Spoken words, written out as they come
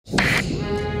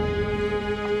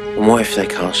And what if they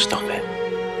can't stop it?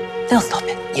 They'll stop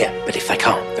it. Yeah, but if they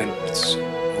can't, Then it's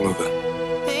all over.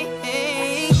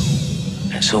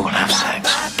 let's all have sex.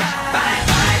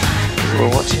 We're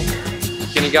watching.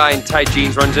 Skinny guy in tight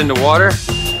jeans runs into water.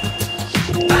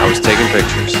 I was taking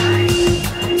pictures.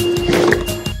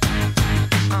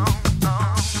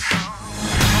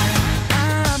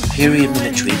 Period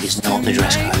military is not the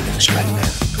dress code of Australia.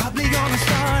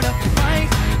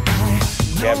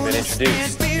 You haven't been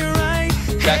introduced.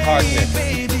 Jack Harkness.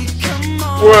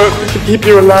 Work to keep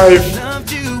you alive.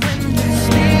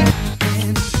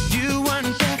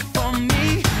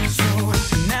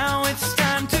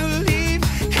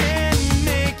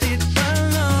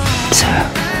 So,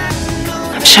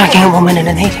 I'm shagging a woman in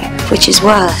an 80. Which is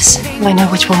worse? I know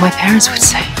which one my parents would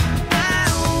say.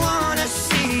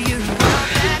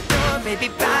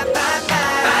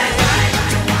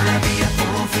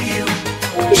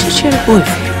 You should share a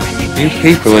boyfriend. You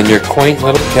people in your quaint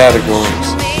little categories.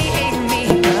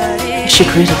 She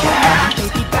really get her out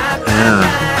of there. Yeah.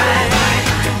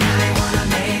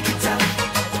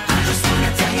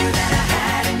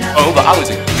 Oh, but I was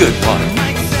a good one.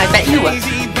 I bet you were.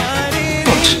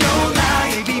 What?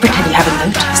 Pretend you haven't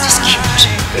noticed. It's cute.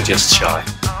 They're just shy.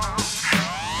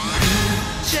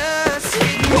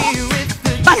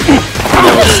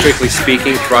 Strictly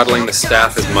speaking, throttling the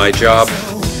staff is my job.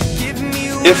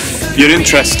 If you're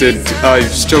interested,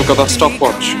 I've still got that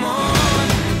stopwatch.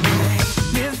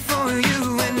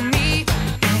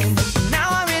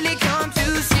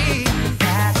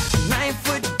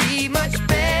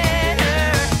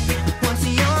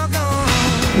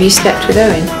 Have you slept with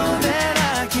Owen?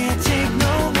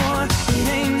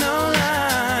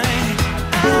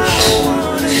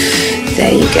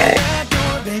 There you go.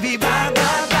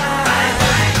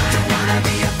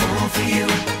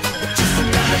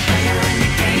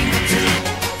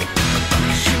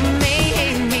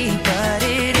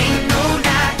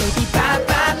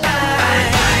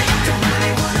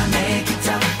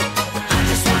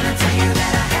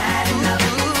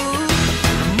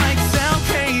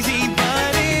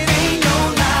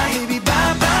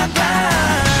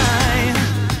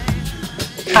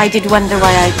 I did wonder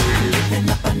why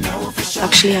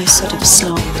Actually, I sort of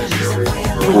slogged.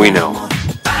 We know.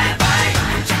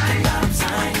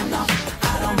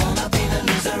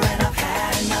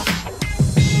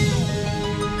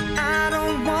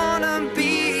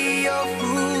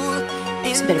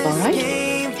 It's a bit of alright.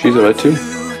 She's alright too.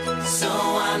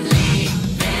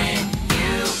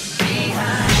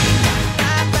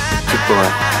 Good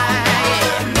boy.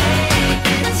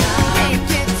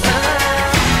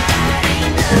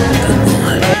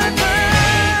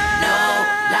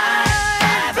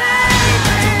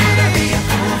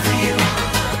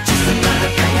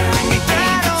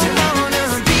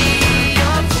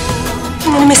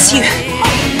 I'm gonna miss you.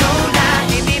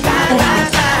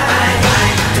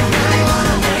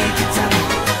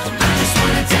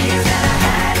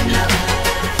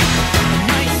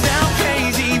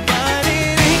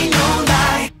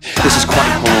 This is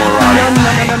quite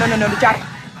homoerotic. No,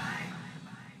 Jack.